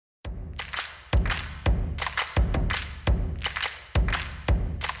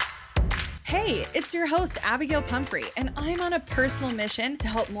Hey, it's your host, Abigail Pumphrey, and I'm on a personal mission to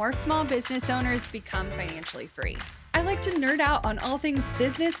help more small business owners become financially free. I like to nerd out on all things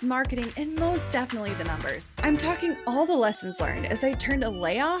business, marketing, and most definitely the numbers. I'm talking all the lessons learned as I turned a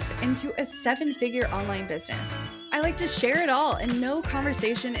layoff into a 7-figure online business. I like to share it all, and no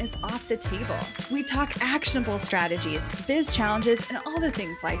conversation is off the table. We talk actionable strategies, biz challenges, and all the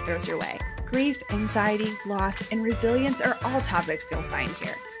things life throws your way. Grief, anxiety, loss, and resilience are all topics you'll find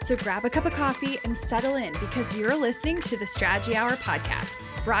here. So grab a cup of coffee and settle in because you're listening to the Strategy Hour podcast,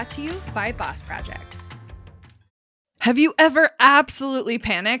 brought to you by Boss Project. Have you ever absolutely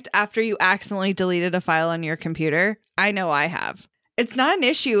panicked after you accidentally deleted a file on your computer? I know I have. It's not an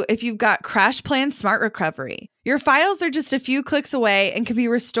issue if you've got CrashPlan Smart Recovery. Your files are just a few clicks away and can be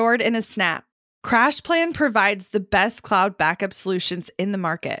restored in a snap. CrashPlan provides the best cloud backup solutions in the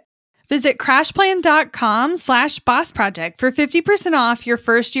market. Visit crashplan.com/bossproject for 50% off your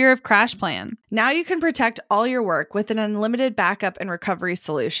first year of CrashPlan. Now you can protect all your work with an unlimited backup and recovery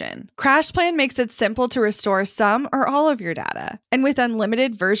solution. CrashPlan makes it simple to restore some or all of your data. And with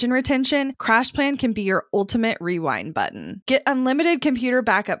unlimited version retention, CrashPlan can be your ultimate rewind button. Get unlimited computer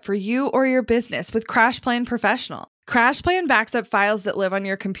backup for you or your business with CrashPlan Professional. CrashPlan backs up files that live on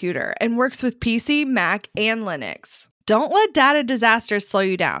your computer and works with PC, Mac, and Linux. Don't let data disasters slow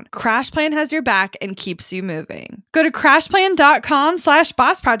you down. CrashPlan has your back and keeps you moving. Go to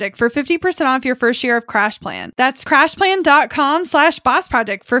crashplan.com/bossproject for 50% off your first year of CrashPlan. That's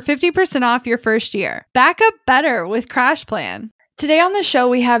crashplan.com/bossproject for 50% off your first year. Back up better with CrashPlan. Today on the show,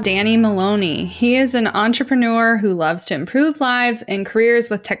 we have Danny Maloney. He is an entrepreneur who loves to improve lives and careers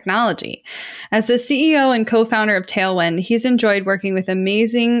with technology. As the CEO and co-founder of Tailwind, he's enjoyed working with an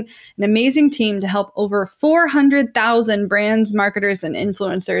amazing team to help over 400,000 brands, marketers, and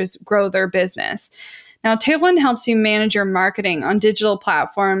influencers grow their business. Now, Tailwind helps you manage your marketing on digital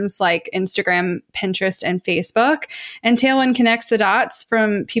platforms like Instagram, Pinterest, and Facebook. And Tailwind connects the dots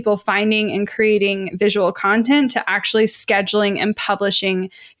from people finding and creating visual content to actually scheduling and publishing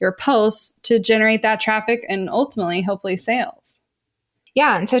your posts to generate that traffic and ultimately, hopefully, sales.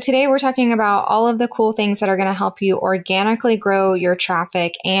 Yeah, and so today we're talking about all of the cool things that are going to help you organically grow your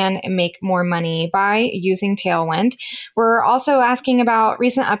traffic and make more money by using Tailwind. We're also asking about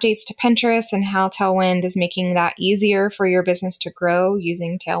recent updates to Pinterest and how Tailwind is making that easier for your business to grow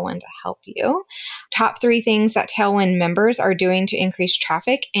using Tailwind to help you. Top 3 things that Tailwind members are doing to increase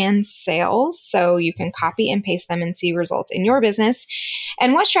traffic and sales so you can copy and paste them and see results in your business.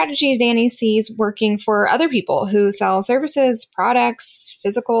 And what strategies Danny sees working for other people who sell services, products,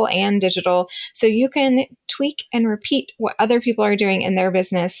 physical and digital, so you can tweak and repeat what other people are doing in their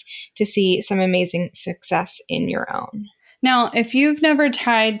business to see some amazing success in your own. Now, if you've never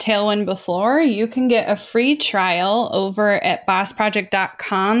tried Tailwind before, you can get a free trial over at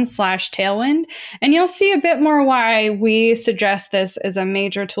bossproject.com/Tailwind, and you'll see a bit more why we suggest this as a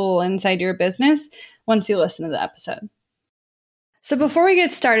major tool inside your business once you listen to the episode. So before we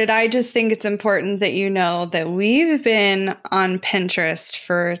get started, I just think it's important that you know that we've been on Pinterest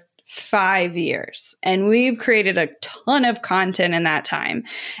for 5 years and we've created a ton of content in that time.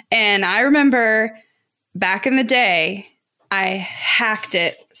 And I remember back in the day, I hacked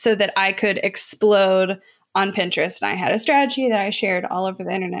it so that I could explode on Pinterest. And I had a strategy that I shared all over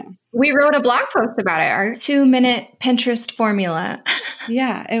the internet. We wrote a blog post about it, our 2-minute Pinterest formula.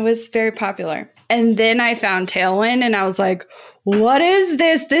 Yeah, it was very popular. And then I found Tailwind and I was like, what is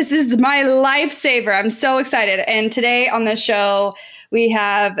this? This is my lifesaver. I'm so excited. And today on the show, we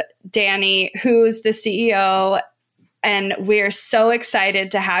have Danny, who's the CEO. And we're so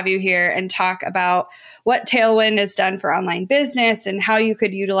excited to have you here and talk about what Tailwind has done for online business and how you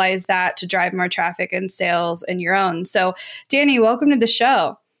could utilize that to drive more traffic and sales in your own. So, Danny, welcome to the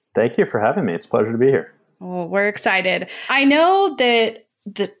show. Thank you for having me. It's a pleasure to be here. Well, we're excited. I know that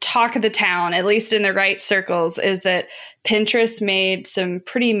the talk of the town, at least in the right circles, is that Pinterest made some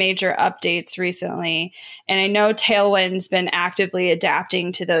pretty major updates recently. And I know Tailwind's been actively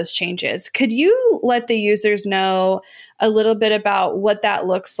adapting to those changes. Could you let the users know a little bit about what that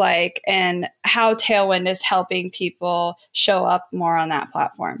looks like and how Tailwind is helping people show up more on that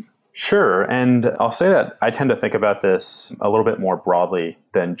platform? Sure. And I'll say that I tend to think about this a little bit more broadly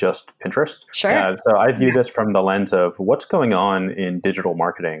than just Pinterest. Sure. So I view this from the lens of what's going on in digital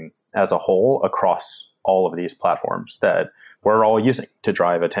marketing as a whole across all of these platforms that we're all using to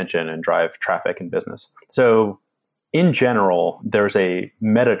drive attention and drive traffic and business. So in general, there's a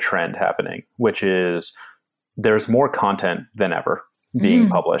meta trend happening, which is there's more content than ever being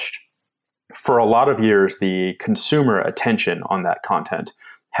published. For a lot of years, the consumer attention on that content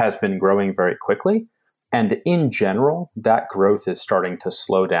has been growing very quickly. And in general, that growth is starting to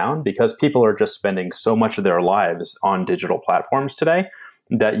slow down because people are just spending so much of their lives on digital platforms today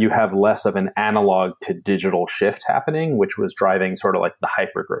that you have less of an analog to digital shift happening, which was driving sort of like the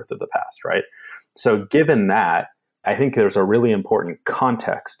hyper growth of the past, right? So given that, I think there's a really important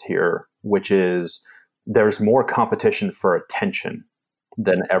context here, which is there's more competition for attention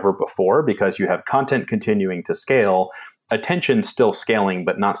than ever before because you have content continuing to scale, attention still scaling,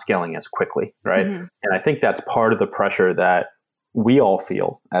 but not scaling as quickly, right? Mm-hmm. And I think that's part of the pressure that we all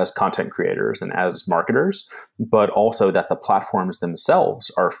feel as content creators and as marketers, but also that the platforms themselves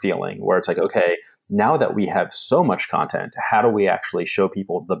are feeling, where it's like, okay, now that we have so much content, how do we actually show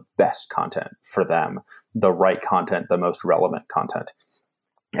people the best content for them, the right content, the most relevant content?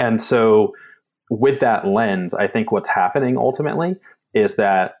 And so with that lens, I think what's happening ultimately is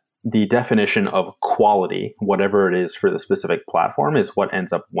that the definition of quality, whatever it is for the specific platform, is what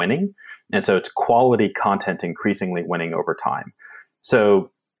ends up winning. And so it's quality content increasingly winning over time.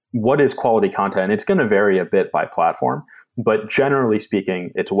 So what is quality content? It's going to vary a bit by platform, but generally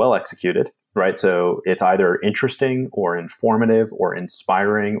speaking, it's well executed, right? So it's either interesting or informative or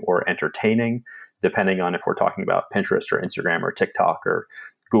inspiring or entertaining, depending on if we're talking about Pinterest or Instagram or TikTok or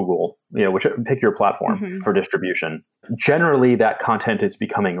Google, which pick your platform for distribution. Generally, that content is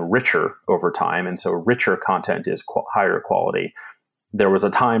becoming richer over time. And so richer content is higher quality. There was a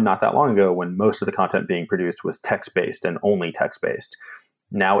time not that long ago when most of the content being produced was text-based and only text-based.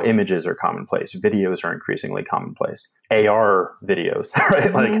 Now images are commonplace. Videos are increasingly commonplace. AR videos,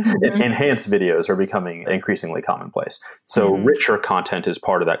 right? Like enhanced videos are becoming increasingly commonplace. So richer content is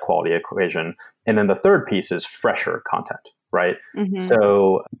part of that quality equation. And then the third piece is fresher content, right?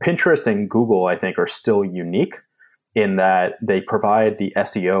 So Pinterest and Google, I think, are still unique in that they provide the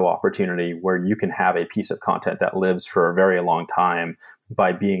SEO opportunity where you can have a piece of content that lives for a very long time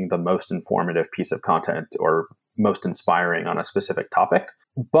by being the most informative piece of content or most inspiring on a specific topic.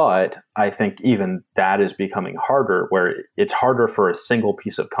 But I think even that is becoming harder, where it's harder for a single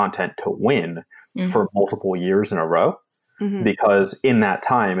piece of content to win for multiple years in a row. Because in that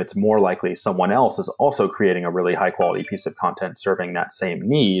time, it's more likely someone else is also creating a really high quality piece of content serving that same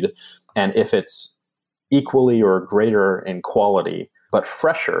need. And if it's equally or greater in quality, but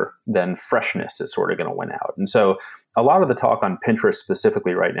fresher, then freshness is sort of going to win out. And so a lot of the talk on Pinterest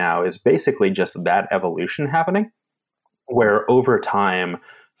specifically right now is basically just that evolution happening, where over time,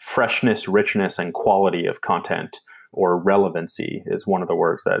 freshness, richness, and quality of content, or relevancy is one of the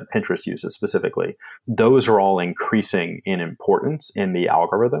words that Pinterest uses specifically. Those are all increasing in importance in the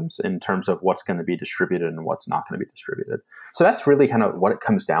algorithms in terms of what's going to be distributed and what's not going to be distributed. So that's really kind of what it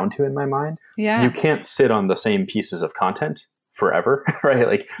comes down to in my mind. Yeah. You can't sit on the same pieces of content forever, right?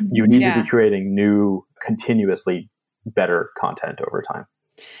 Like you need to be creating new, continuously better content over time.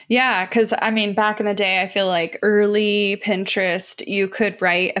 Yeah, because I mean, back in the day, I feel like early Pinterest, you could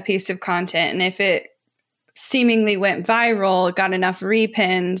write a piece of content, and if it seemingly went viral, got enough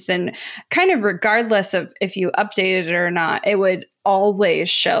repins, then kind of regardless of if you updated it or not, it would always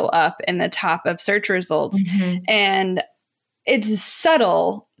show up in the top of search results. And it's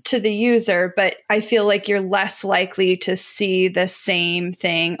subtle to the user, but I feel like you're less likely to see the same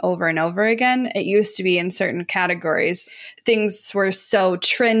thing over and over again. It used to be in certain categories, things were so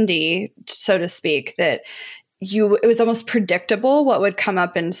trendy, so to speak, that it was almost predictable what would come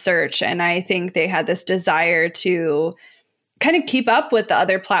up in search. And I think they had this desire to kind of keep up with the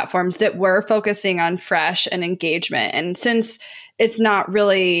other platforms that were focusing on fresh and engagement. And since it's not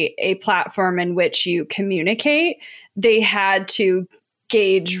really a platform in which you communicate, they had to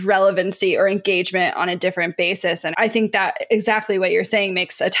gauge relevancy or engagement on a different basis. And I think that exactly what you're saying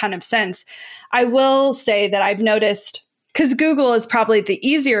makes a ton of sense. I will say that I've noticed, because Google is probably the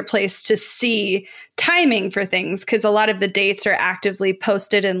easier place to see timing for things, because a lot of the dates are actively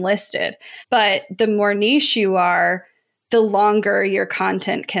posted and listed. But the more niche you are, the longer your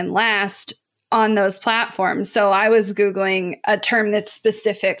content can last on those platforms. So I was Googling a term that's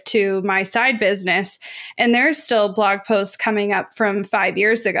specific to my side business, and there's still blog posts coming up from 5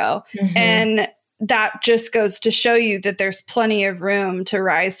 years ago. And that just goes to show you that there's plenty of room to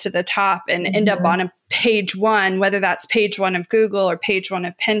rise to the top and end up on a page one, whether that's page one of Google or page one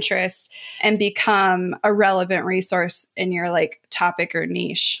of Pinterest, and become a relevant resource in your topic or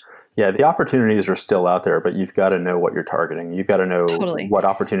niche. Yeah, the opportunities are still out there, but you've got to know what you're targeting. You've got to know what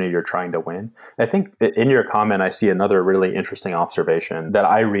opportunity you're trying to win. I think in your comment, I see another really interesting observation that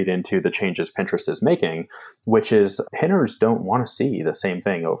I read into the changes Pinterest is making, which is pinners don't want to see the same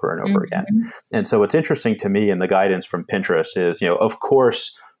thing over and over again. And so what's interesting to me in the guidance from Pinterest is, of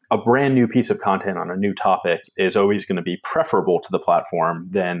course, a brand new piece of content on a new topic is always going to be preferable to the platform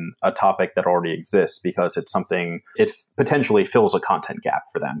than a topic that already exists, because it's something, it potentially fills a content gap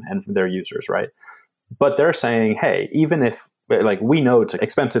for them and for their users, right? But they're saying, hey, even if, like, we know it's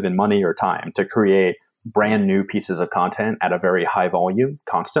expensive in money or time to create brand new pieces of content at a very high volume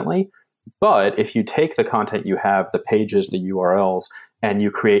constantly. But if you take the content you have, the pages, the URLs, and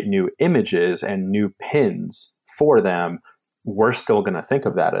you create new images and new pins for them, we're still going to think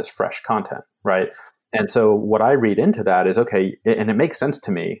of that as fresh content, right? And so what I read into that is, okay, and it makes sense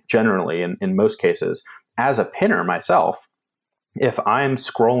to me generally in most cases, as a pinner myself, if I'm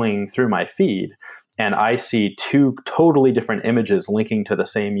scrolling through my feed and I see two totally different images linking to the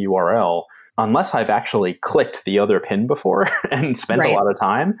same URL, unless I've actually clicked the other pin before and spent a lot of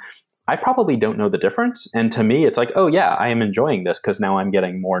time, I probably don't know the difference. And to me, it's like, oh yeah, I am enjoying this because now I'm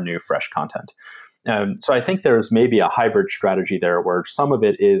getting more new, fresh content. So I think there's maybe a hybrid strategy there where some of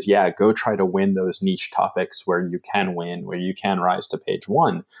it is, yeah, go try to win those niche topics where you can win, where you can rise to page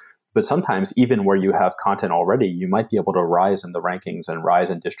one. But sometimes even where you have content already, you might be able to rise in the rankings and rise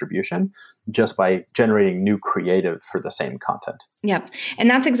in distribution just by generating new creative for the same content. Yep. And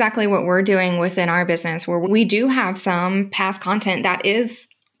that's exactly what we're doing within our business, where we do have some past content that is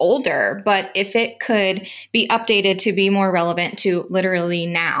older, but if it could be updated to be more relevant to literally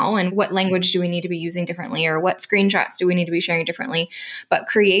now, and what language do we need to be using differently, or what screenshots do we need to be sharing differently, but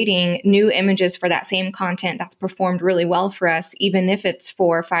creating new images for that same content that's performed really well for us, even if it's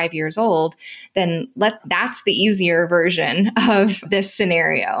 4 or 5 years old, then that's the easier version of this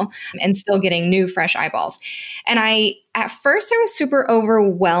scenario, and still getting new, fresh eyeballs. And at first I was super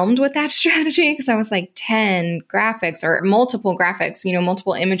overwhelmed with that strategy because I was like 10 graphics or multiple graphics,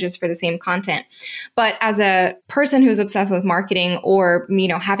 multiple images for the same content. But as a person who's obsessed with marketing or,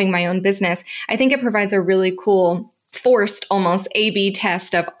 having my own business, I think it provides a really cool forced almost A/B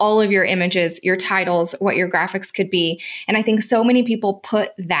test of all of your images, your titles, what your graphics could be. And I think so many people put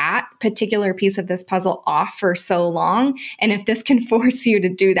that particular piece of this puzzle off for so long. And if this can force you to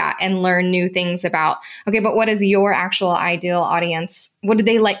do that and learn new things about, okay, but what is your actual ideal audience? What do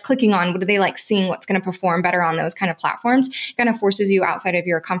they like clicking on? What do they like seeing? What's going to perform better on those kind of platforms? It kind of forces you outside of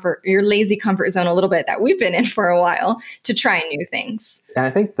your lazy comfort zone a little bit that we've been in for a while to try new things. And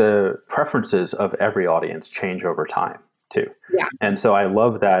I think the preferences of every audience change over time too. Yeah. And so I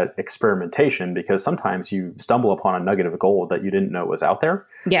love that experimentation, because sometimes you stumble upon a nugget of gold that you didn't know was out there.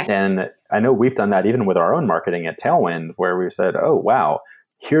 Yes. And I know we've done that even with our own marketing at Tailwind, where we said, oh, wow,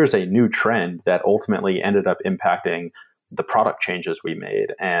 here's a new trend that ultimately ended up impacting the product changes we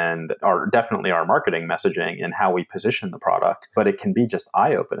made and definitely our marketing messaging and how we position the product. But it can be just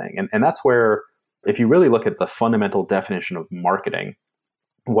eye-opening. And that's where, if you really look at the fundamental definition of marketing,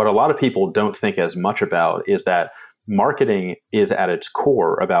 what a lot of people don't think as much about is that marketing is at its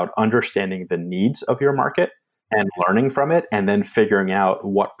core about understanding the needs of your market and learning from it, and then figuring out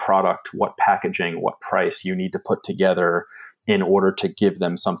what product, what packaging, what price you need to put together in order to give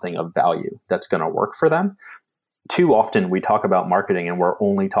them something of value that's going to work for them. Too often we talk about marketing and we're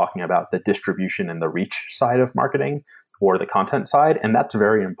only talking about the distribution and the reach side of marketing or the content side, and that's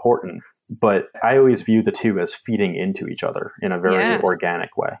very important. But I always view the two as feeding into each other in a very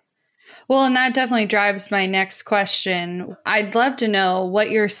organic way. Well, and that definitely drives my next question. I'd love to know what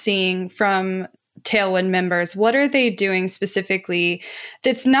you're seeing from Tailwind members. What are they doing specifically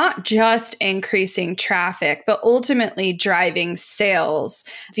that's not just increasing traffic, but ultimately driving sales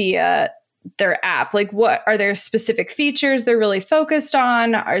via their app? Like, what are there specific features they're really focused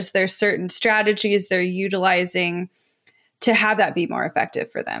on? Is there certain strategies they're utilizing to have that be more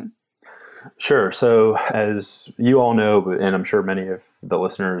effective for them? Sure. So as you all know, and I'm sure many of the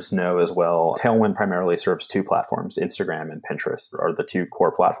listeners know as well, Tailwind primarily serves two platforms. Instagram and Pinterest are the two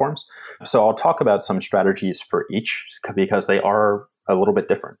core platforms. So I'll talk about some strategies for each because they are a little bit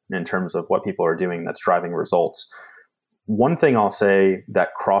different in terms of what people are doing that's driving results. One thing I'll say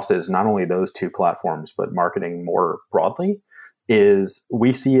that crosses not only those two platforms, but marketing more broadly, is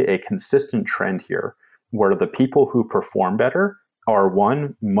we see a consistent trend here where the people who perform better are,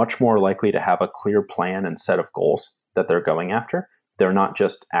 one, much more likely to have a clear plan and set of goals that they're going after. They're not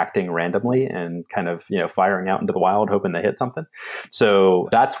just acting randomly and kind of, firing out into the wild, hoping they hit something. So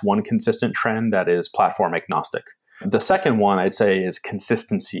that's one consistent trend that is platform agnostic. The second one I'd say is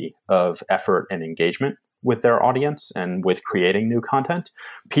consistency of effort and engagement with their audience and with creating new content.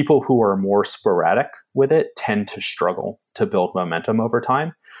 People who are more sporadic with it tend to struggle to build momentum over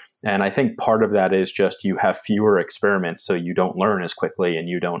time. And I think part of that is just you have fewer experiments, so you don't learn as quickly and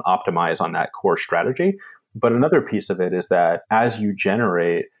you don't optimize on that core strategy. But another piece of it is that as you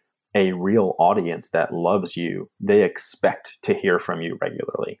generate a real audience that loves you, they expect to hear from you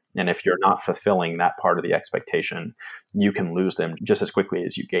regularly. And if you're not fulfilling that part of the expectation, you can lose them just as quickly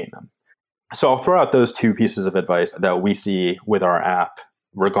as you gain them. So I'll throw out those two pieces of advice that we see with our app,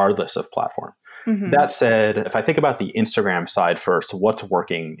 regardless of platform. That said, if I think about the Instagram side first, what's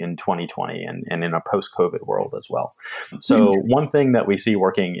working in 2020 and in a post-COVID world as well? So one thing that we see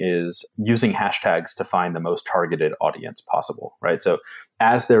working is using hashtags to find the most targeted audience possible, right? So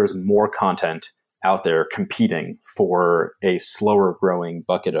as there's more content out there competing for a slower growing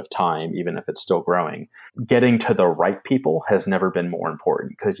bucket of time, even if it's still growing, getting to the right people has never been more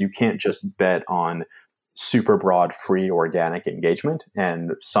important, because you can't just bet on super broad free organic engagement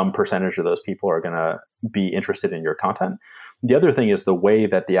and some percentage of those people are going to be interested in your content. The other thing is the way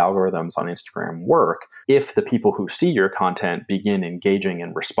that the algorithms on Instagram work. If the people who see your content begin engaging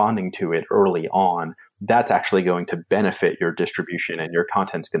and responding to it early on, that's actually going to benefit your distribution and your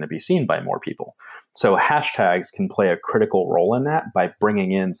content's going to be seen by more people. So hashtags can play a critical role in that by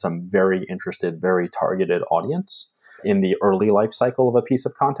bringing in some very interested, very targeted audience in the early life cycle of a piece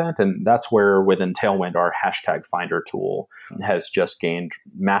of content. And that's where within Tailwind, our hashtag finder tool has just gained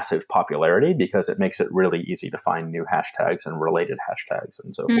massive popularity, because it makes it really easy to find new hashtags and related hashtags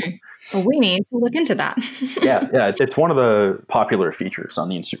and so forth. Well, we need to look into that. Yeah, it's one of the popular features on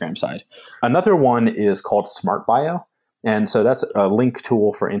the Instagram side. Another one is called Smart Bio. And so that's a link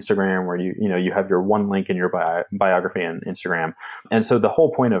tool for Instagram where you have your one link in your biography on Instagram. And so the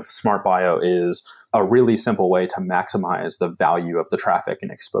whole point of Smart Bio is a really simple way to maximize the value of the traffic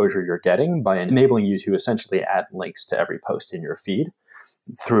and exposure you're getting by enabling you to essentially add links to every post in your feed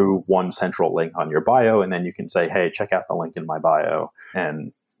through one central link on your bio. And then you can say, hey, check out the link in my bio.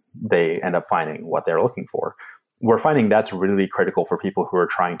 And they end up finding what they're looking for. We're finding that's really critical for people who are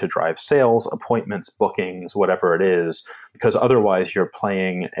trying to drive sales, appointments, bookings, whatever it is, because otherwise you're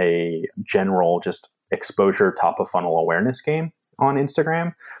playing a general just exposure top of funnel awareness game on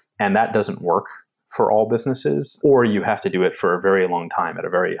Instagram. And that doesn't work for all businesses, or you have to do it for a very long time at a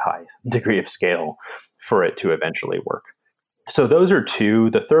very high degree of scale for it to eventually work. So those are two.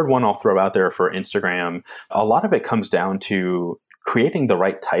 The third one I'll throw out there for Instagram, a lot of it comes down to creating the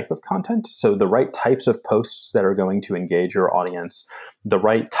right type of content. So the right types of posts that are going to engage your audience, the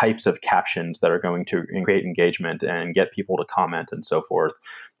right types of captions that are going to create engagement and get people to comment and so forth.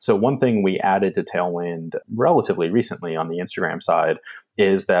 So one thing we added to Tailwind relatively recently on the Instagram side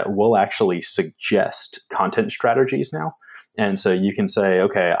is that we'll actually suggest content strategies now. And so you can say,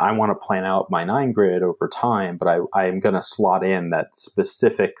 okay, I want to plan out my 9 grid over time, but I am going to slot in that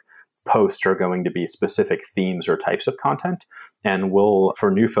specific posts are going to be specific themes or types of content. And we'll,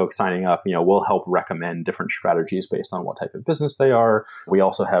 for new folks signing up, we'll help recommend different strategies based on what type of business they are. We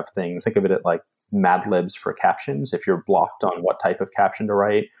also have things, think of it like Mad Libs for captions. If you're blocked on what type of caption to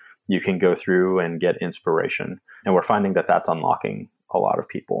write, you can go through and get inspiration. And we're finding that that's unlocking a lot of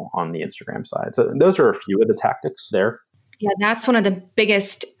people on the Instagram side. So those are a few of the tactics there. Yeah, that's one of the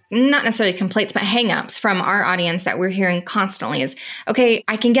biggest, not necessarily complaints, but hangups from our audience that we're hearing constantly is, okay,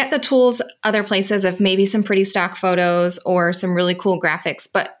 I can get the tools other places of maybe some pretty stock photos or some really cool graphics,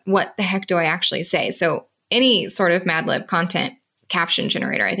 but what the heck do I actually say? So any sort of Mad Lib content caption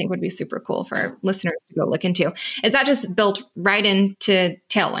generator, I think would be super cool for our listeners to go look into. Is that just built right into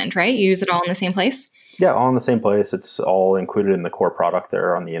Tailwind, right? You use it all in the same place? Yeah, all in the same place. It's all included in the core product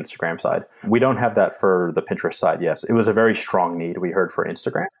there on the Instagram side. We don't have that for the Pinterest side. Yes, it was a very strong need we heard for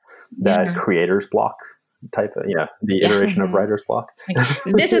Instagram, that creator's block type of, the iteration of writer's block.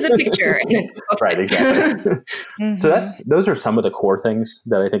 This is a picture. Right, exactly. So those are some of the core things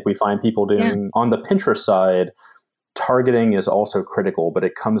that I think we find people doing. On the Pinterest side, targeting is also critical, but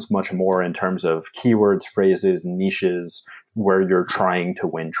it comes much more in terms of keywords, phrases, niches, where you're trying to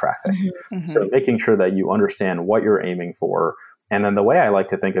win traffic. So making sure that you understand what you're aiming for. And then the way I like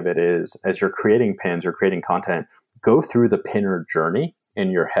to think of it is, as you're creating pins or creating content, go through the pinner journey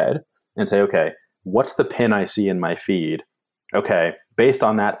in your head and say, okay, what's the pin I see in my feed? Okay, based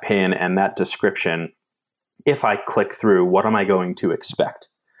on that pin and that description, if I click through, what am I going to expect?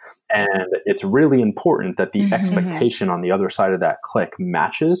 And it's really important that the expectation on the other side of that click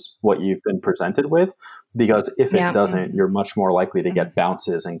matches what you've been presented with, because if it doesn't, you're much more likely to get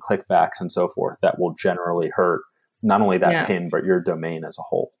bounces and clickbacks and so forth that will generally hurt not only that pin, but your domain as a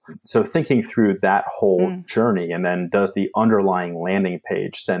whole. So thinking through that whole journey, and then does the underlying landing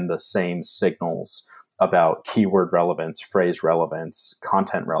page send the same signals about keyword relevance, phrase relevance,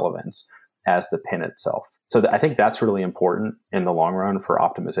 content relevance as the pin itself? So I think that's really important in the long run for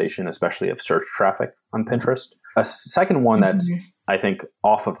optimization, especially of search traffic on Pinterest. A second one that's, I think,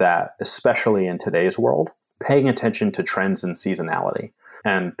 off of that, especially in today's world, paying attention to trends and seasonality.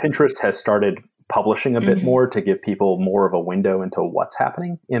 And Pinterest has started publishing a bit more to give people more of a window into what's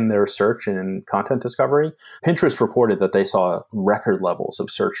happening in their search and in content discovery. Pinterest reported that they saw record levels of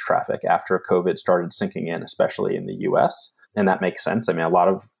search traffic after COVID started sinking in, especially in the US. And that makes sense. I mean, a lot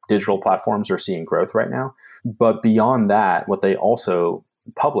of digital platforms are seeing growth right now. But beyond that, what they also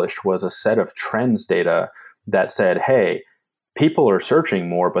published was a set of trends data that said, hey, people are searching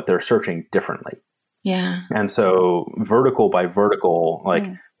more, but they're searching differently. Yeah. And so vertical by vertical,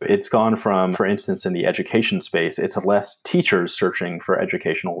 it's gone from, for instance, in the education space, it's less teachers searching for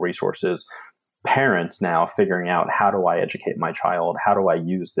educational resources, parents now figuring out, how do I educate my child? How do I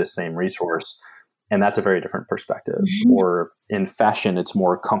use this same resource? And that's a very different perspective. Or in fashion, it's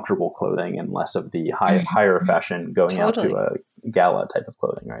more comfortable clothing and less of the higher fashion going out to a gala type of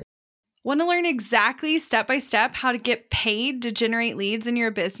clothing, right? Want to learn exactly step by step how to get paid to generate leads in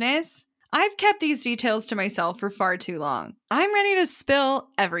your business? I've kept these details to myself for far too long. I'm ready to spill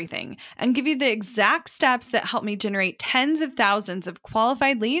everything and give you the exact steps that help me generate tens of thousands of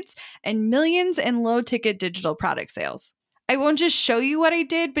qualified leads and millions in low-ticket digital product sales. I won't just show you what I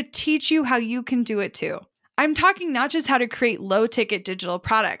did, but teach you how you can do it too. I'm talking not just how to create low-ticket digital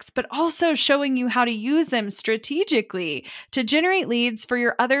products, but also showing you how to use them strategically to generate leads for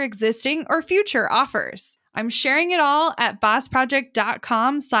your other existing or future offers. I'm sharing it all at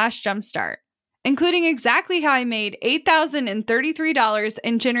bossproject.com/jumpstart, including exactly how I made $8,033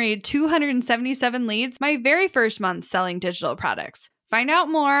 and generated 277 leads my very first month selling digital products. Find out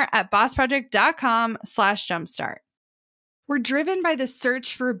more at bossproject.com/jumpstart. We're driven by the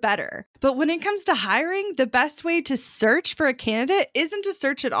search for better, but when it comes to hiring, the best way to search for a candidate isn't to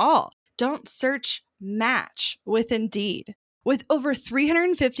search at all. Don't search, match with Indeed. With over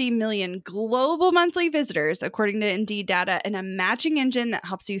 350 million global monthly visitors, according to Indeed data, and a matching engine that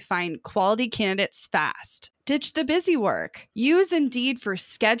helps you find quality candidates fast. Ditch the busy work. Use Indeed for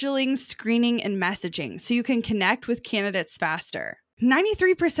scheduling, screening, and messaging so you can connect with candidates faster.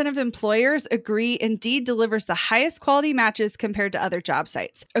 93% of employers agree Indeed delivers the highest quality matches compared to other job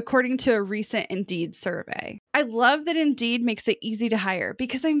sites, according to a recent Indeed survey. I love that Indeed makes it easy to hire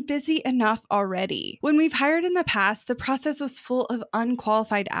because I'm busy enough already. When we've hired in the past, the process was full of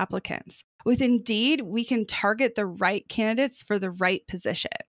unqualified applicants. With Indeed, we can target the right candidates for the right position.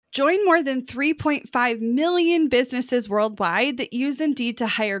 Join more than 3.5 million businesses worldwide that use Indeed to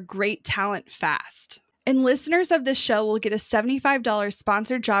hire great talent fast. And listeners of this show will get a $75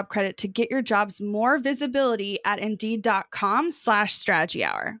 sponsored job credit to get your jobs more visibility at Indeed.com/Strategy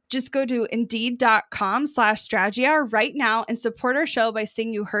Hour. Just go to Indeed.com/Strategy Hour right now and support our show by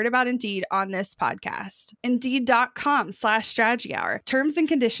saying you heard about Indeed on this podcast. Indeed.com/Strategy Hour. Terms and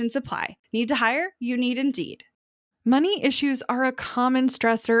conditions apply. Need to hire? You need Indeed. Money issues are a common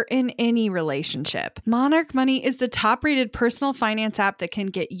stressor in any relationship. Monarch Money is the top-rated personal finance app that can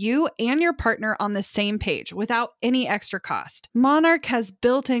get you and your partner on the same page without any extra cost. Monarch has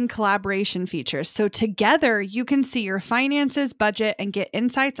built-in collaboration features, so together you can see your finances, budget, and get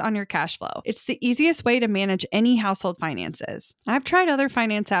insights on your cash flow. It's the easiest way to manage any household finances. I've tried other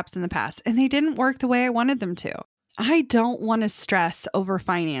finance apps in the past, and they didn't work the way I wanted them to. I don't want to stress over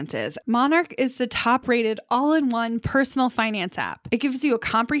finances. Monarch is the top-rated all-in-one personal finance app. It gives you a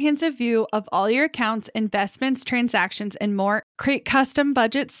comprehensive view of all your accounts, investments, transactions, and more. Create custom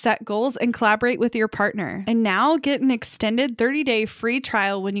budgets, set goals, and collaborate with your partner. And now get an extended 30-day free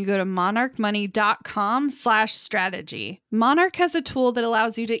trial when you go to monarchmoney.com/strategy. Monarch has a tool that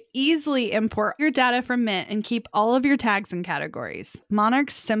allows you to easily import your data from Mint and keep all of your tags and categories.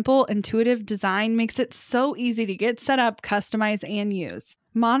 Monarch's simple, intuitive design makes it so easy to get set up, customize, and use.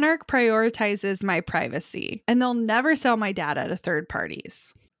 Monarch prioritizes my privacy, and they'll never sell my data to third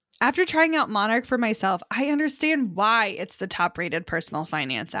parties. After trying out Monarch for myself, I understand why it's the top-rated personal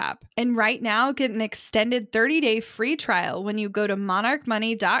finance app. And right now, get an extended 30-day free trial when you go to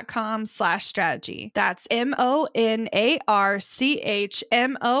monarchmoney.com/strategy. That's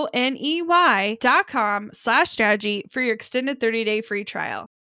monarchmoney.com/strategy for your extended 30-day free trial.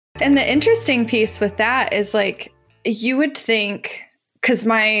 And the interesting piece with that is, like, you would think, because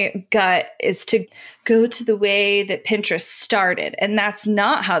my gut is to go to the way that Pinterest started, and that's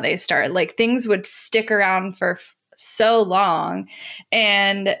not how they started. Like, things would stick around for so long.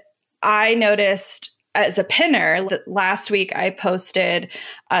 And I noticed as a pinner that last week I posted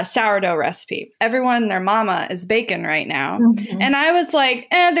a sourdough recipe. Everyone and their mama is baking right now. Mm-hmm. And I was like,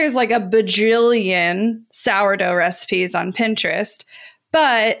 there's like a bajillion sourdough recipes on Pinterest,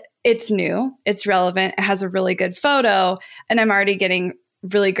 but it's new, it's relevant, it has a really good photo, and I'm already getting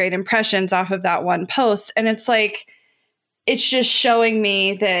really great impressions off of that one post. And it's like, it's just showing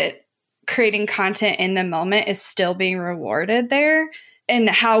me that creating content in the moment is still being rewarded there. And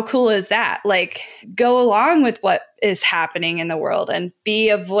how cool is that? Like, go along with what is happening in the world and be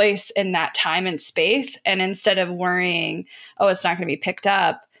a voice in that time and space. And instead of worrying, oh, it's not going to be picked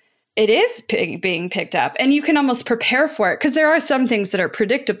up, it is being picked up. And you can almost prepare for it, because there are some things that are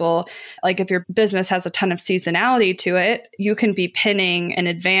predictable. Like if your business has a ton of seasonality to it, you can be pinning in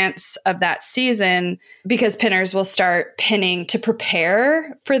advance of that season, because pinners will start pinning to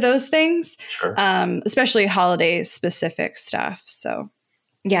prepare for those things, Sure. Especially holiday specific stuff. So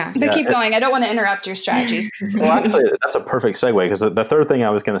Yeah. but keep going. I don't want to interrupt your strategies. Well, actually, that's a perfect segue, because the third thing I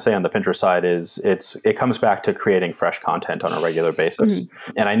was going to say on the Pinterest side is it comes back to creating fresh content on a regular basis.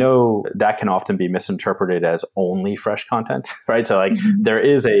 Mm-hmm. And I know that can often be misinterpreted as only fresh content, right? So like there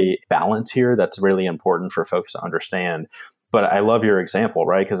is a balance here that's really important for folks to understand. But I love your example,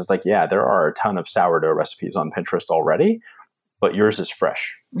 right? Because it's like, yeah, there are a ton of sourdough recipes on Pinterest already, but yours is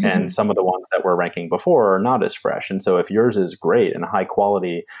fresh. Mm-hmm. And some of the ones that we're ranking before are not as fresh. And so if yours is great and high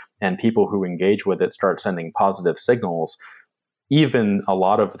quality and people who engage with it start sending positive signals, even a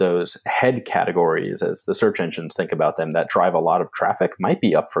lot of those head categories, as the search engines think about them, that drive a lot of traffic might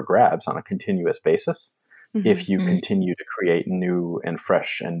be up for grabs on a continuous basis if you continue to create new and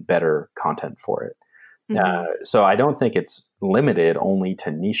fresh and better content for it. So I don't think it's limited only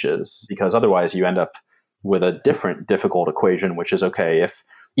to niches, because otherwise you end up with a different difficult equation, which is, okay,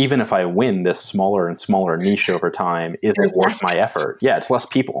 even if I win this smaller and smaller niche over time, is it worth my effort? Yeah, it's less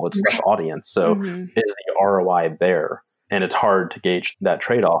people, it's less audience. So is the ROI there? And it's hard to gauge that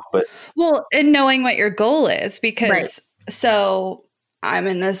trade-off. But and knowing what your goal is, because so I'm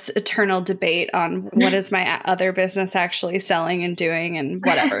in this eternal debate on what is my other business actually selling and doing and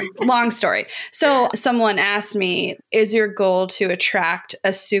whatever. Long story. So someone asked me, is your goal to attract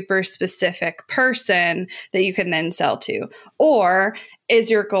a super specific person that you can then sell to? Or is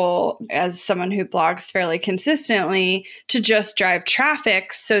your goal, as someone who blogs fairly consistently, to just drive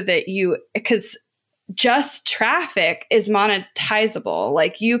traffic so that because just traffic is monetizable.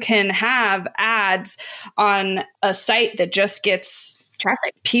 Like you can have ads on a site that just gets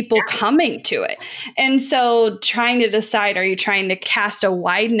traffic, people coming to it. And so trying to decide, are you trying to cast a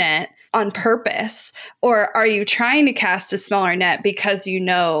wide net on purpose, or are you trying to cast a smaller net because you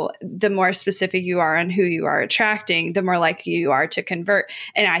know the more specific you are on who you are attracting, the more likely you are to convert?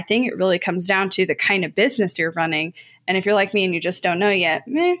 And I think it really comes down to the kind of business you're running. And if you're like me and you just don't know yet,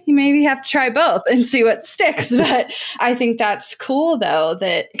 you maybe have to try both and see what sticks. But I think that's cool, though,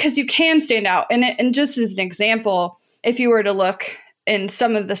 that because you can stand out. And just as an example, if you were to look in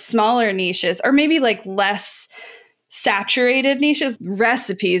some of the smaller niches, or maybe like less saturated niches,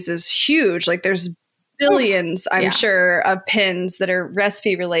 recipes is huge. Like there's billions, I'm sure, of pins that are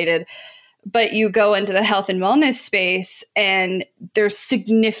recipe related. But you go into the health and wellness space and there's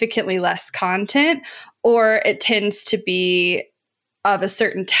significantly less content, or it tends to be of a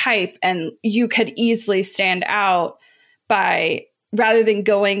certain type, and you could easily stand out by, rather than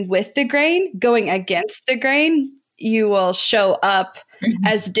going with the grain, going against the grain, you will show up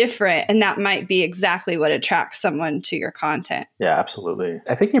as different. And that might be exactly what attracts someone to your content. Yeah, absolutely.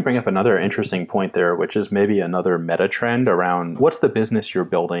 I think you bring up another interesting point there, which is maybe another meta trend around what's the business you're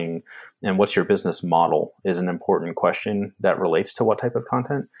building and what's your business model is an important question that relates to what type of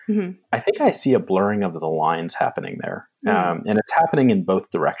content. I think I see a blurring of the lines happening there. And it's happening in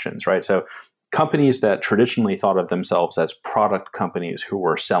both directions, right? So companies that traditionally thought of themselves as product companies who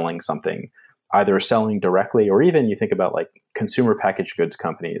were selling something, either selling directly, or even you think about like consumer packaged goods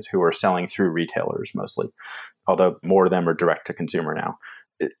companies who are selling through retailers mostly, although more of them are direct to consumer now.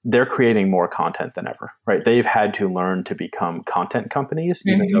 They're creating more content than ever, right? They've had to learn to become content companies,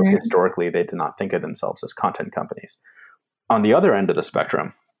 even though historically they did not think of themselves as content companies. On the other end of the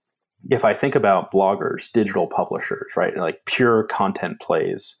spectrum, if I think about bloggers, digital publishers, right, like pure content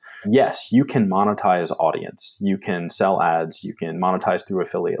plays, yes, you can monetize audience. You can sell ads. You can monetize through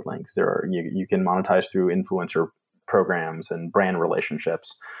affiliate links. You can monetize through influencer programs and brand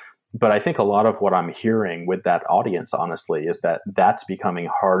relationships. But I think a lot of what I'm hearing with that audience, honestly, is that that's becoming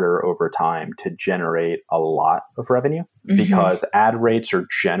harder over time to generate a lot of revenue because ad rates are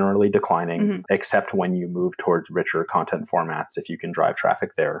generally declining, except when you move towards richer content formats, if you can drive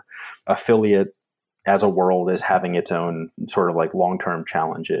traffic there. Affiliate as a world is having its own sort of like long-term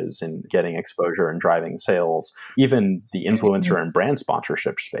challenges in getting exposure and driving sales. Even the influencer and brand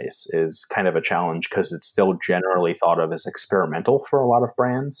sponsorship space is kind of a challenge because it's still generally thought of as experimental for a lot of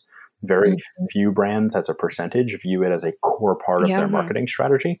brands. Very few brands as a percentage view it as a core part of their marketing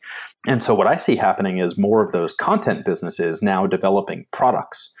strategy. And so what I see happening is more of those content businesses now developing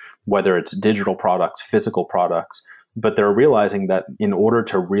products, whether it's digital products, physical products, But they're realizing that in order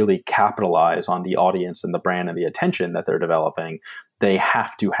to really capitalize on the audience and the brand and the attention that they're developing, they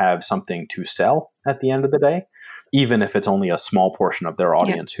have to have something to sell at the end of the day. Even if it's only a small portion of their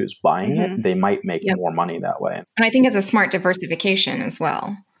audience who's buying it, they might make more money that way. And I think it's a smart diversification as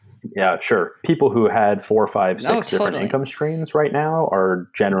well. Yeah, sure. People who had 4, 5, 6 different income streams right now are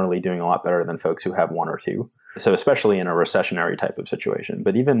generally doing a lot better than folks who have 1 or 2. So especially in a recessionary type of situation.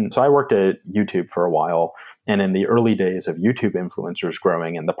 But so I worked at YouTube for a while, and in the early days of YouTube influencers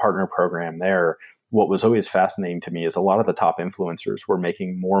growing and the partner program there, what was always fascinating to me is a lot of the top influencers were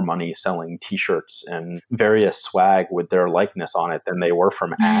making more money selling t-shirts and various swag with their likeness on it than they were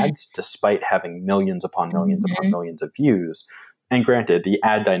from ads, despite having millions upon millions upon millions of views. And granted, the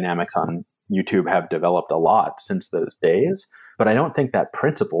ad dynamics on YouTube have developed a lot since those days, but I don't think that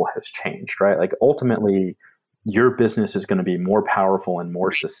principle has changed, right? Like ultimately, your business is going to be more powerful and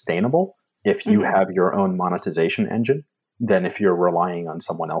more sustainable if you have your own monetization engine than if you're relying on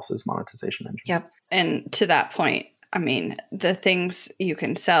someone else's monetization engine. Yep. And to that point, I mean, the things you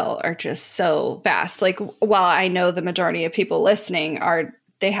can sell are just so vast. Like, while I know the majority of people listening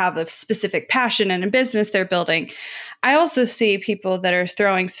they have a specific passion and a business they're building, I also see people that are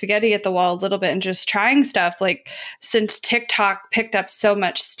throwing spaghetti at the wall a little bit and just trying stuff. Like, since TikTok picked up so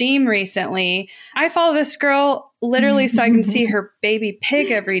much steam recently, I follow this girl literally so I can see her baby pig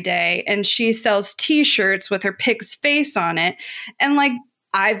every day. And she sells t-shirts with her pig's face on it. And like,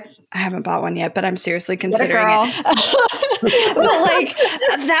 I haven't bought one yet, but I'm seriously considering it. But like,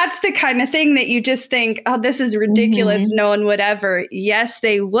 that's the kind of thing that you just think, oh, this is ridiculous. No one would ever. Yes,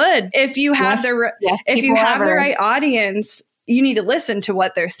 they would. If you have the right audience, you need to listen to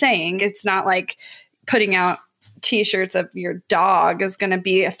what they're saying. It's not like putting out t-shirts of your dog is going to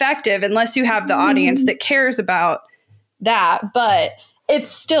be effective unless you have the audience that cares about that. But it's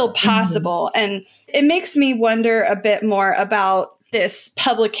still possible. And it makes me wonder a bit more about this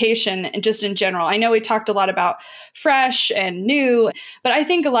publication and just in general. I know we talked a lot about fresh and new, but I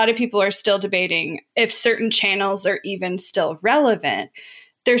think a lot of people are still debating if certain channels are even still relevant.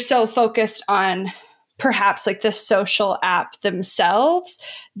 They're so focused on perhaps like the social app themselves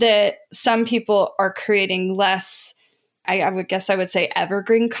that some people are creating less, I would say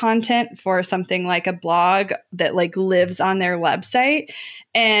evergreen content for something like a blog that like lives on their website.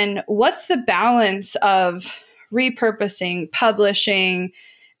 And what's the balance of repurposing, publishing,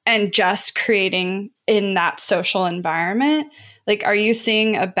 and just creating in that social environment? Like, are you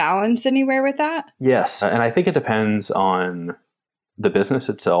seeing a balance anywhere with that? Yes. And I think it depends on the business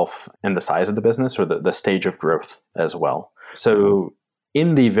itself and the size of the business or the stage of growth as well. So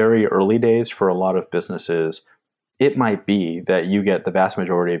in the very early days for a lot of businesses, it might be that you get the vast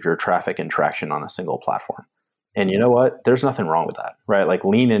majority of your traffic and traction on a single platform. And you know what? There's nothing wrong with that, right? Like,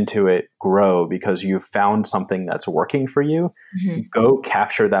 lean into it, grow because you've found something that's working for you. Go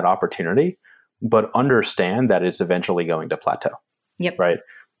capture that opportunity, but understand that it's eventually going to plateau. Yep. Right.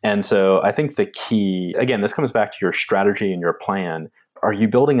 And so I think the key, again, this comes back to your strategy and your plan. Are you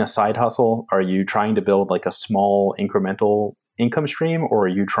building a side hustle? Are you trying to build like a small incremental income stream, or are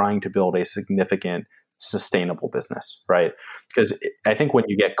you trying to build a significant sustainable business, right? Because I think when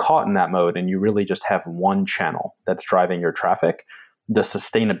you get caught in that mode and you really just have one channel that's driving your traffic, the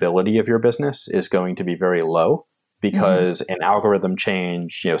sustainability of your business is going to be very low because an algorithm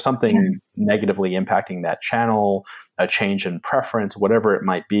change, something negatively impacting that channel, a change in preference, whatever it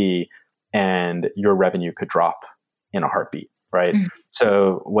might be, and your revenue could drop in a heartbeat. Right.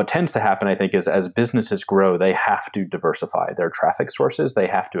 So what tends to happen, I think, is as businesses grow, they have to diversify their traffic sources. They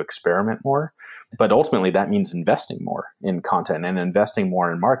have to experiment more. But ultimately, that means investing more in content and investing more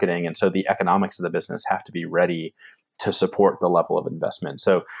in marketing. And so the economics of the business have to be ready to support the level of investment.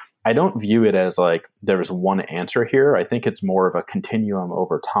 So I don't view it as like there's one answer here. I think it's more of a continuum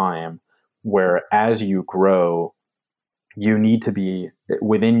over time where as you grow, you need to be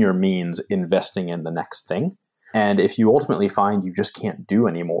within your means investing in the next thing. And if you ultimately find you just can't do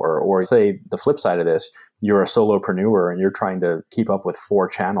anymore, or say the flip side of this, you're a solopreneur and you're trying to keep up with 4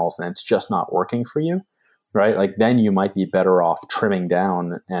 channels and it's just not working for you, right? Like then you might be better off trimming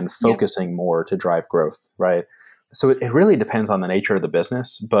down and focusing more to drive growth, right? So it really depends on the nature of the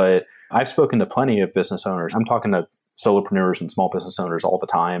business. But I've spoken to plenty of business owners. I'm talking to solopreneurs and small business owners all the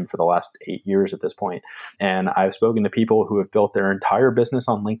time for the last 8 years at this point. And I've spoken to people who have built their entire business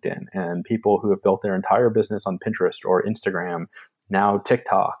on LinkedIn and people who have built their entire business on Pinterest or Instagram, now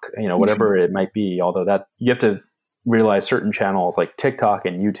TikTok, whatever it might be. Although that you have to realize certain channels like TikTok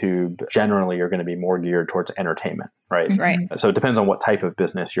and YouTube generally are going to be more geared towards entertainment, right? Right. So it depends on what type of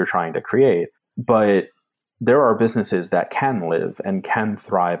business you're trying to create. But there are businesses that can live and can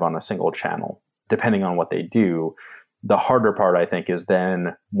thrive on a single channel, depending on what they do. The harder part, I think, is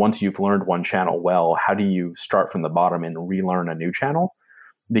then once you've learned one channel well, how do you start from the bottom and relearn a new channel?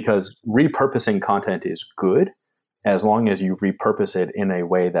 Because repurposing content is good as long as you repurpose it in a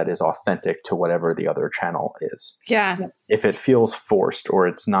way that is authentic to whatever the other channel is. Yeah. If it feels forced or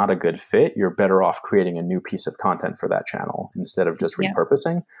it's not a good fit, you're better off creating a new piece of content for that channel instead of just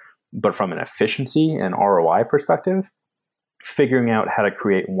repurposing. But from an efficiency and ROI perspective, figuring out how to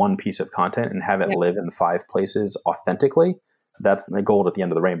create one piece of content and have it live in 5 places authentically, that's the goal at the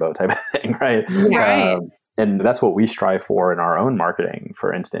end of the rainbow type of thing, right? Right. And that's what we strive for in our own marketing.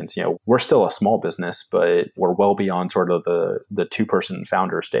 For instance, we're still a small business, but we're well beyond sort of the 2-person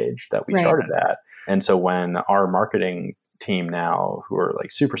founder stage that we started at. And so when our marketing team now, who are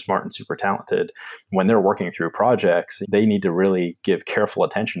like super smart and super talented, when they're working through projects, they need to really give careful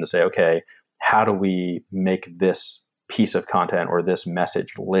attention to say, okay, how do we make this piece of content or this message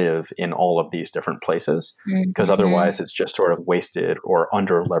live in all of these different places? Because otherwise it's just sort of wasted or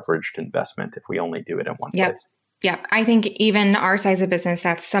under leveraged investment if we only do it in one place. Yeah, I think even our size of business,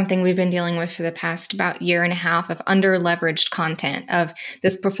 that's something we've been dealing with for the past about year and a half of under leveraged content of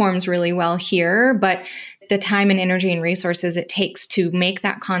this performs really well here, but the time and energy and resources it takes to make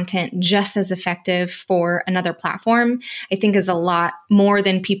that content just as effective for another platform, I think is a lot more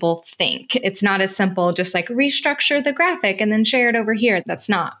than people think. It's not as simple, just like restructure the graphic and then share it over here. That's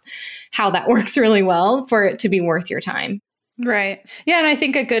not how that works really well for it to be worth your time. Right. Yeah. And I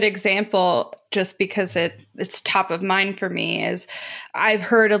think a good example, just because it's top of mind for me, is I've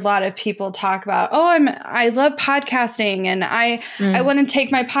heard a lot of people talk about, I love podcasting and I want to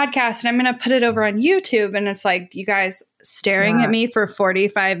take my podcast and I'm going to put it over on YouTube. And it's like, you guys staring at me for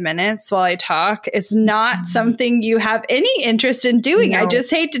 45 minutes while I talk is not something you have any interest in doing. I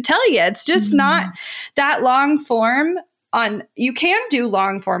just hate to tell you, it's just not that long form. You can do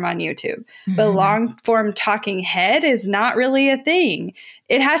long form on YouTube, but long form talking head is not really a thing.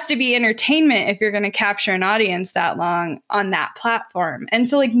 It has to be entertainment if you're going to capture an audience that long on that platform. And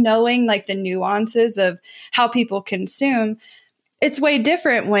so like knowing like the nuances of how people consume, it's way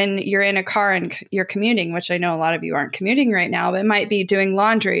different when you're in a car and you're commuting, which I know a lot of you aren't commuting right now, but it might be doing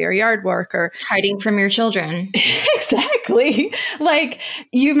laundry or yard work or hiding from your children. Exactly. Like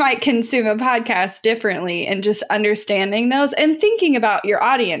you might consume a podcast differently and just understanding those and thinking about your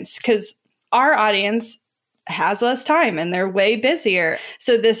audience, because our audience has less time and they're way busier.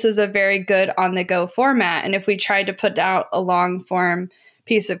 So this is a very good on the go format. And if we tried to put out a long form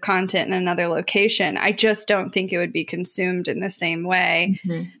piece of content in another location, I just don't think it would be consumed in the same way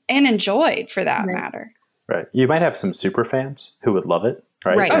and enjoyed for that matter. Right. You might have some super fans who would love it.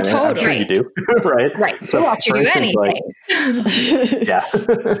 Right. Right. Oh, totally. I'm sure you do. Right. Right. So we'll watch you do anything. Yeah.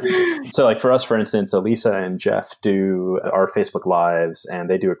 So like for us, for instance, Elisa and Jeff do our Facebook Lives and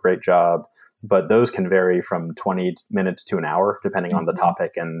they do a great job, but those can vary from 20 minutes to an hour, depending on the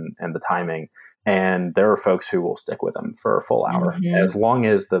topic and the timing. And there are folks who will stick with them for a full hour, as long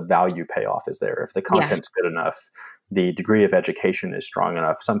as the value payoff is there. If the content's good enough, the degree of education is strong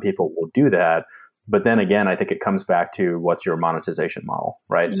enough, some people will do that. But then again, I think it comes back to what's your monetization model,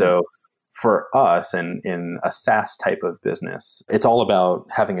 right? So for us and in a SaaS type of business, it's all about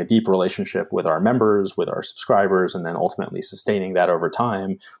having a deep relationship with our members, with our subscribers, and then ultimately sustaining that over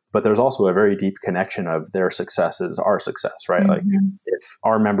time. But there's also a very deep connection of their success is our success, right? Like if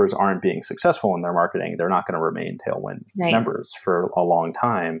our members aren't being successful in their marketing, they're not going to remain Tailwind members for a long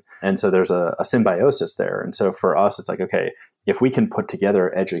time. And so there's a symbiosis there. And so for us, it's like, okay, if we can put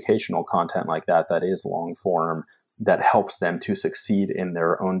together educational content like that, that is long form, that helps them to succeed in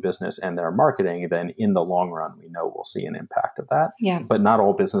their own business and their marketing, then in the long run, we know we'll see an impact of that. Yeah. But not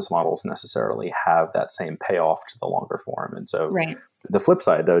all business models necessarily have that same payoff to the longer form. And so the flip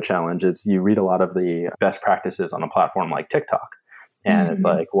side, though, challenge is you read a lot of the best practices on a platform like TikTok. And it's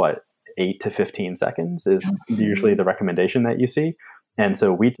like, 8 to 15 seconds is usually the recommendation that you see. And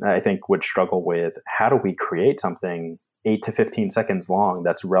so we, I think, would struggle with how do we create something 8 to 15 seconds long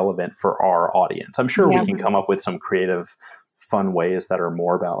that's relevant for our audience. I'm sure we can come up with some creative, fun ways that are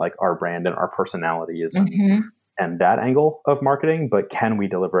more about like our brand and our personalities and that angle of marketing. But can we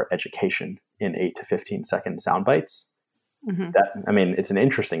deliver education in 8 to 15 second sound bites? That, I mean, it's an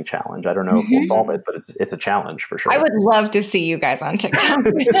interesting challenge. I don't know if we'll solve it, but it's a challenge for sure. I would love to see you guys on TikTok.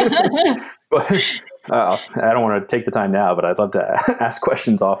 I don't want to take the time now, but I'd love to ask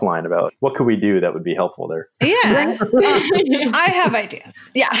questions offline about what could we do that would be helpful there. Yeah. I have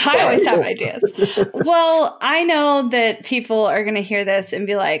ideas. Yeah, I always have ideas. Well, I know that people are going to hear this and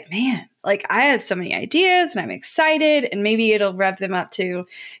be like, man, like I have so many ideas and I'm excited, and maybe it'll rev them up to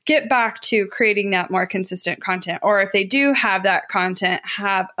get back to creating that more consistent content. Or if they do have that content,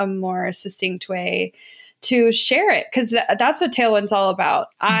 have a more succinct way to share it, because that's what Tailwind's all about.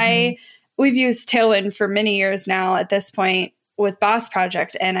 We've used Tailwind for many years now at this point with Boss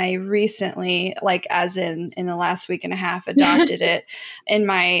Project. And I recently, like as in the last week and a half, adopted it in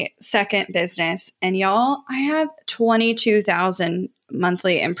my second business. And y'all, I have 22,000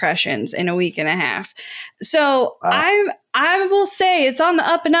 monthly impressions in a week and a half. So wow. I will say it's on the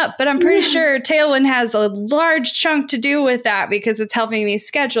up and up, but I'm pretty sure Tailwind has a large chunk to do with that, because it's helping me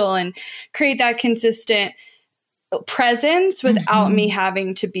schedule and create that consistent presence without me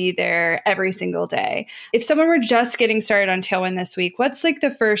having to be there every single day. If someone were just getting started on Tailwind this week, what's like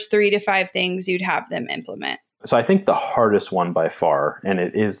the first 3 to 5 things you'd have them implement? So I think the hardest one by far, and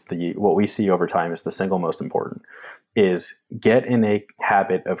it is what we see over time is the single most important, is get in a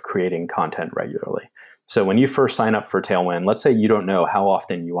habit of creating content regularly. So when you first sign up for Tailwind, let's say you don't know how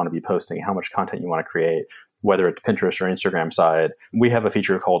often you want to be posting, how much content you want to create, whether it's Pinterest or Instagram side, we have a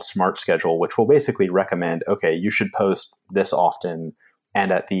feature called Smart Schedule, which will basically recommend, okay, you should post this often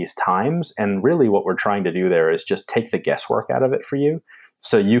and at these times. And really what we're trying to do there is just take the guesswork out of it for you,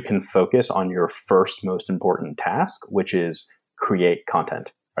 so you can focus on your first most important task, which is create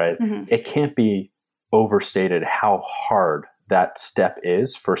content, right? It can't be overstated how hard that step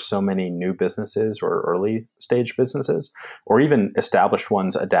is for so many new businesses or early stage businesses, or even established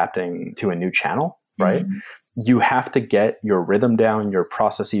ones adapting to a new channel, right? You have to get your rhythm down, your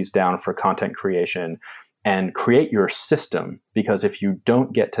processes down for content creation, and create your system, because if you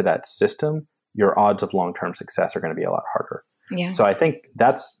don't get to that system, your odds of long-term success are going to be a lot harder. Yeah. So I think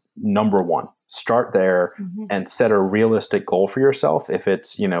that's number one. Start there and set a realistic goal for yourself. If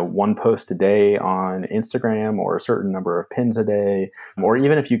it's, 1 post a day on Instagram, or a certain number of pins a day, or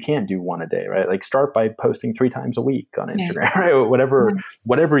even if you can't do 1 a day, right? Like start by posting 3 times a week on Instagram, right?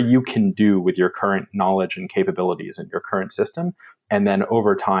 Whatever you can do with your current knowledge and capabilities and your current system. And then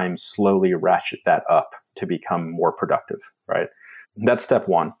over time, slowly ratchet that up to become more productive, right? That's step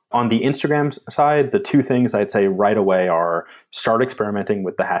one. On the Instagram side, the 2 things I'd say right away are start experimenting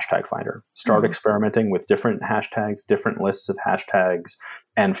with the hashtag finder. Start experimenting with different hashtags, different lists of hashtags,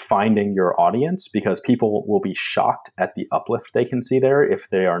 and finding your audience, because people will be shocked at the uplift they can see there if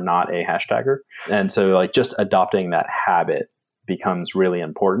they are not a hashtagger. And so just adopting that habit becomes really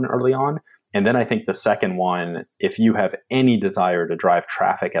important early on. And then I think the second one, if you have any desire to drive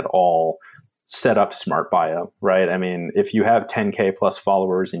traffic at all, set up Smart Bio, right? I mean, if you have 10K plus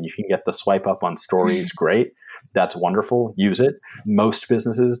followers and you can get the swipe up on stories, great. That's wonderful. Use it. Most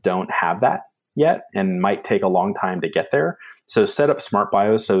businesses don't have that yet and might take a long time to get there. So set up Smart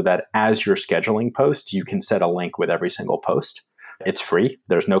Bio so that as you're scheduling posts, you can set a link with every single post. It's free.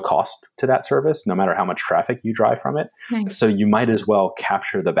 There's no cost to that service, no matter how much traffic you drive from it. Nice. So you might as well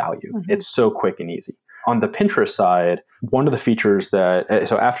capture the value. It's so quick and easy. On the Pinterest side, one of the features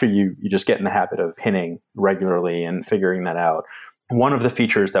so after you just get in the habit of pinning regularly and figuring that out, one of the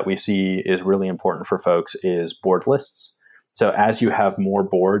features that we see is really important for folks is board lists. So as you have more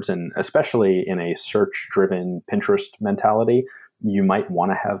boards, and especially in a search-driven Pinterest mentality, you might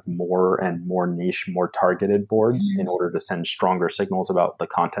want to have more and more niche, more targeted boards in order to send stronger signals about the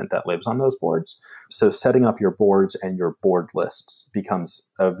content that lives on those boards. So setting up your boards and your board lists becomes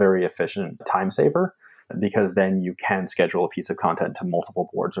a very efficient time saver, because then you can schedule a piece of content to multiple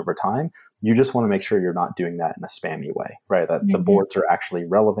boards over time. You just want to make sure you're not doing that in a spammy way, right? That the boards are actually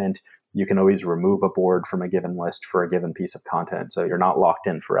relevant. You can always remove a board from a given list for a given piece of content, so you're not locked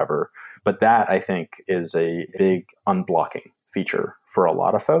in forever. But that, I think, is a big unblocking feature for a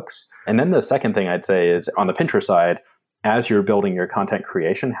lot of folks. And then the second thing I'd say is on the Pinterest side, as you're building your content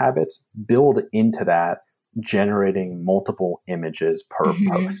creation habits, build into that generating multiple images per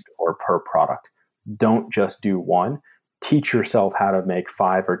post or per product. Don't just do 1. Teach yourself how to make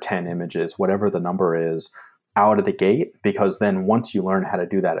 5 or 10 images, whatever the number is, out of the gate, because then once you learn how to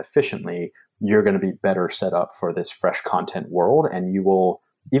do that efficiently, you're going to be better set up for this fresh content world. And you will,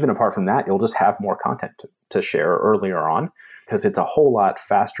 even apart from that, you'll just have more content to share earlier on, because it's a whole lot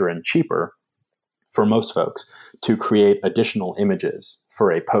faster and cheaper for most folks to create additional images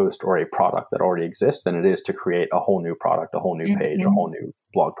for a post or a product that already exists than it is to create a whole new product, a whole new page, a whole new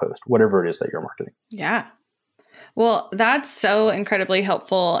blog post, whatever it is that you're marketing. Yeah. Well, that's so incredibly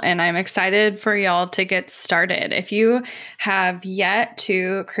helpful, and I'm excited for y'all to get started. If you have yet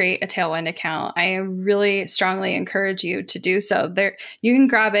to create a Tailwind account, I really strongly encourage you to do so. There, you can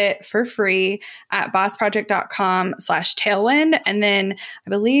grab it for free at bossproject.com/Tailwind. And then I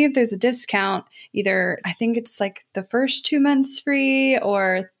believe there's a discount, I think it's like the first 2 months free,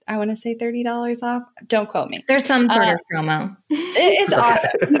 or I want to say $30 off. Don't quote me. There's some sort of promo. It's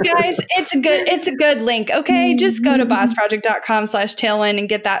awesome. You guys, it's a good link. Okay. Just go to bossproject.com/tailwind and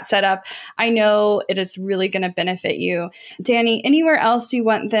get that set up. I know it is really going to benefit you. Danny, anywhere else do you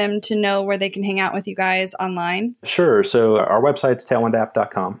want them to know where they can hang out with you guys online? Sure. So our website's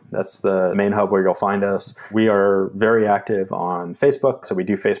tailwindapp.com. That's the main hub where you'll find us. We are very active on Facebook. So we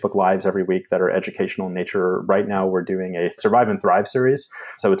do Facebook Lives every week that are educational in nature. Right now, we're doing a Survive and Thrive series.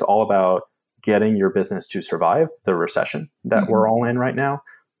 So it's all about getting your business to survive the recession that we're all in right now,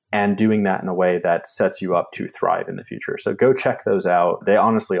 and doing that in a way that sets you up to thrive in the future. So go check those out. They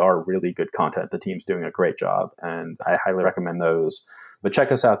honestly are really good content. The team's doing a great job, and I highly recommend those. But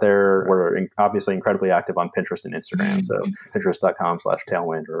check us out there. We're obviously incredibly active on Pinterest and Instagram. So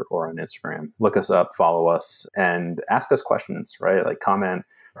pinterest.com/tailwind or on Instagram. Look us up, follow us, and ask us questions, right? Like comment.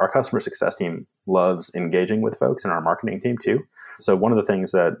 Our customer success team loves engaging with folks, and our marketing team too. So one of the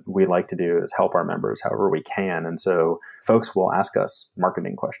things that we like to do is help our members however we can. And so folks will ask us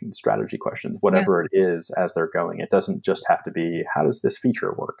marketing questions, strategy questions, whatever it is as they're going. It doesn't just have to be, how does this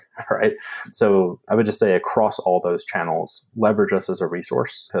feature work, right? So I would just say across all those channels, leverage us as a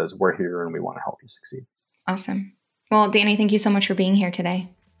resource because we're here and we want to help you succeed. Awesome. Well, Danny, thank you so much for being here today.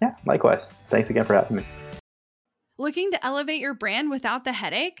 Yeah, likewise. Thanks again for having me. Looking to elevate your brand without the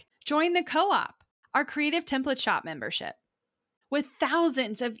headache? Join the Co-op, our creative template shop membership. With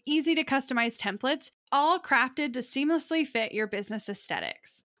thousands of easy to customize templates, all crafted to seamlessly fit your business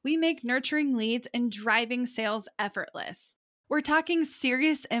aesthetics, we make nurturing leads and driving sales effortless. We're talking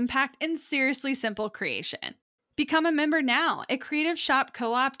serious impact and seriously simple creation. Become a member now at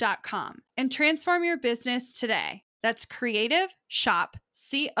creativeshopcoop.com and transform your business today. That's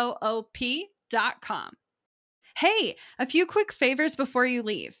creativeshopcoop.com. Hey, a few quick favors before you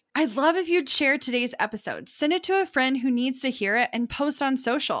leave. I'd love if you'd share today's episode, send it to a friend who needs to hear it, and post on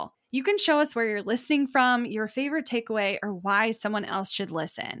social. You can show us where you're listening from, your favorite takeaway, or why someone else should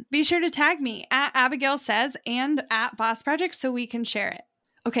listen. Be sure to tag me at Abigail Says and at Boss Project so we can share it.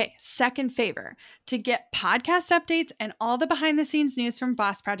 Okay, second favor, to get podcast updates and all the behind the scenes news from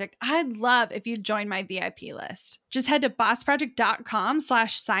Boss Project, I'd love if you'd join my VIP list. Just head to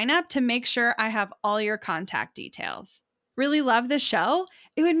bossproject.com/sign up to make sure I have all your contact details. Really love the show?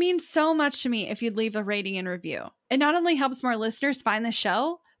 It would mean so much to me if you'd leave a rating and review. It not only helps more listeners find the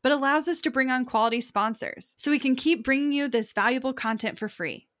show, but allows us to bring on quality sponsors so we can keep bringing you this valuable content for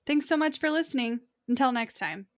free. Thanks so much for listening. Until next time.